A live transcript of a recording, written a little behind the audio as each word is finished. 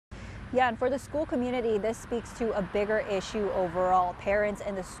Yeah, and for the school community, this speaks to a bigger issue overall. Parents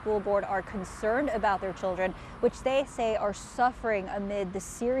and the school board are concerned about their children, which they say are suffering amid the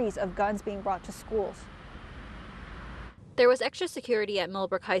series of guns being brought to schools. There was extra security at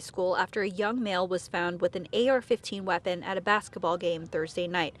Millbrook High School after a young male was found with an AR-15 weapon at a basketball game Thursday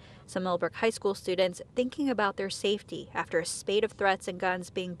night. Some Millbrook High School students thinking about their safety after a spate of threats and guns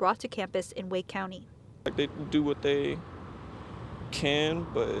being brought to campus in Wake County. Like they do what they can,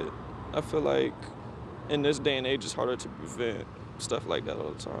 but I feel like in this day and age, it's harder to prevent stuff like that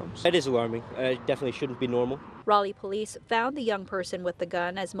all the time. It is alarming. It definitely shouldn't be normal. Raleigh police found the young person with the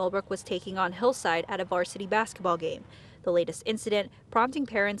gun as Millbrook was taking on Hillside at a varsity basketball game. The latest incident prompting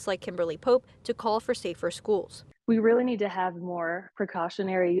parents like Kimberly Pope to call for safer schools. We really need to have more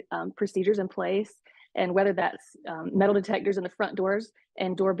precautionary procedures in place, and whether that's metal detectors in the front doors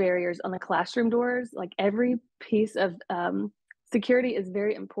and door barriers on the classroom doors, like every piece of security is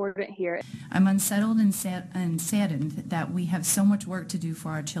very important here. I'm unsettled and saddened that we have so much work to do for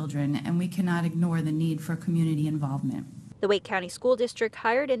our children, and we cannot ignore the need for community involvement. The Wake County School District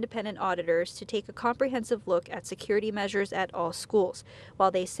hired independent auditors to take a comprehensive look at security measures at all schools.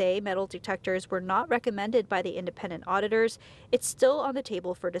 While they say metal detectors were not recommended by the independent auditors, it's still on the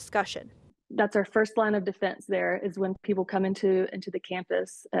table for discussion. That's our first line of defense. There is when people come into the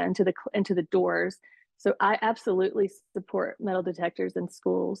campus, into the doors. So I absolutely support metal detectors in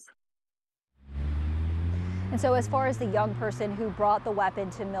schools. And so as far as the young person who brought the weapon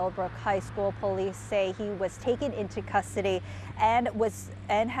to Millbrook High School, police say he was taken into custody and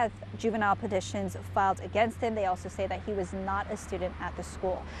have juvenile petitions filed against him. They also say that he was not a student at the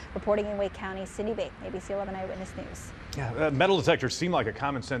school. Reporting in Wake County, Cindy Bates, ABC 11 Eyewitness News. Yeah, metal detectors seem like a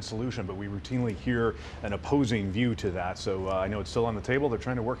common sense solution, but we routinely hear an opposing view to that. So I know it's still on the table. They're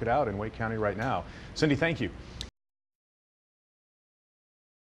trying to work it out in Wake County right now. Cindy, thank you.